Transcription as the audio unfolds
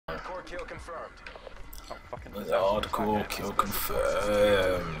Hardcore kill confirmed. Oh, fucking Hardcore kill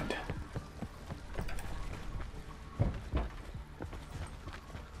confirmed.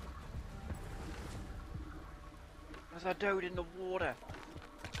 There's a dude in the water.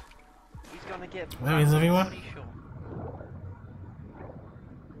 He's gonna get. Where is everyone?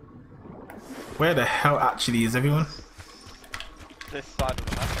 Where the hell actually is everyone? This side of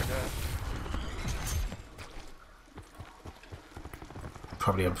the map, I guess.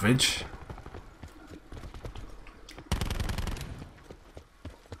 Probably a bridge.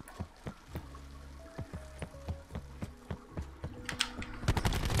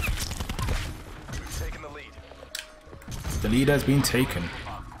 We've taken the lead. The lead has been taken.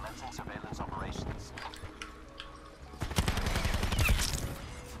 Commencing surveillance operations.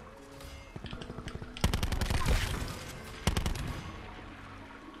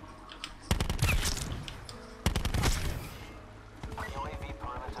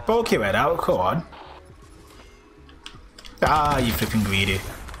 Okay, right out, come on. Ah, you flipping greedy.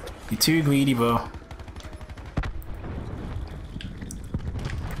 You're too greedy, bro.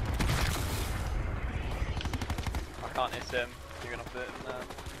 I can't hit him. You're gonna put him there.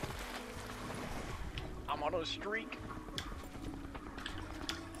 I'm on a streak.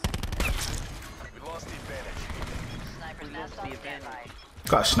 We lost the advantage. Sniper's nest on standby.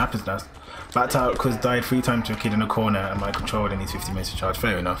 Got a snapper's nest. Backed out because died 3 times to a kid in a corner and my controller needs 50 minutes to charge.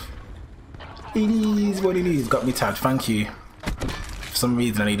 Fair enough. It is what it is. Got me tagged. Thank you. For some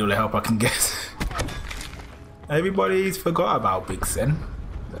reason I need all the help I can get. Everybody's forgot about Big Sen.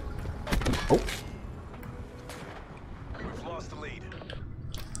 Oh. We've lost the lead.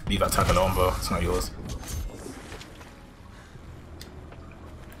 Leave that tag alone, bro. It's not yours.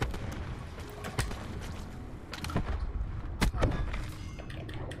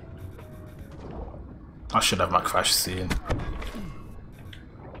 I should have my crash soon.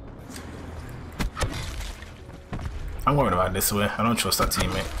 I'm worried about this way. I don't trust that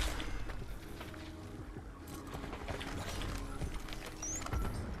teammate.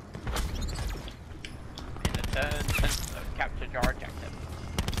 In the turn, capture your objective.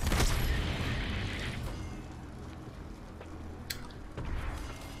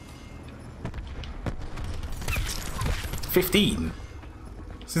 $15.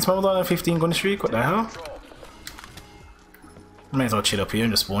 Since my on a 15 gun streak, what the hell? May as well chill up here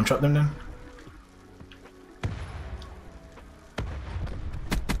and just spawn trap them then.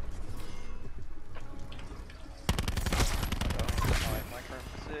 I don't like my current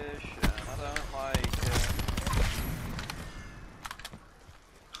position. I don't like it.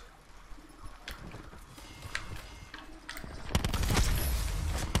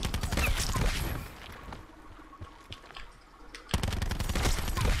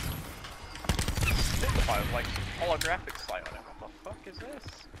 Like holographic sight on it. What the fuck is this?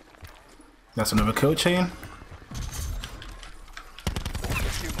 That's another kill chain.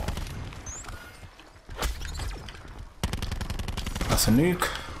 Two more. That's a nuke.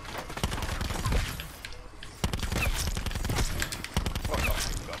 What the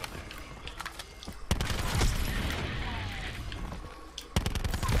fuck got a nuke?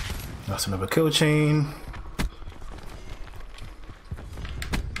 That's another kill chain.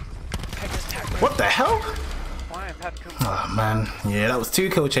 What the hell? Why have had Oh man, yeah, that was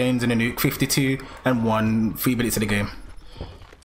 2 kill chains and a nuke, 52 and 1, 3 minutes of the game.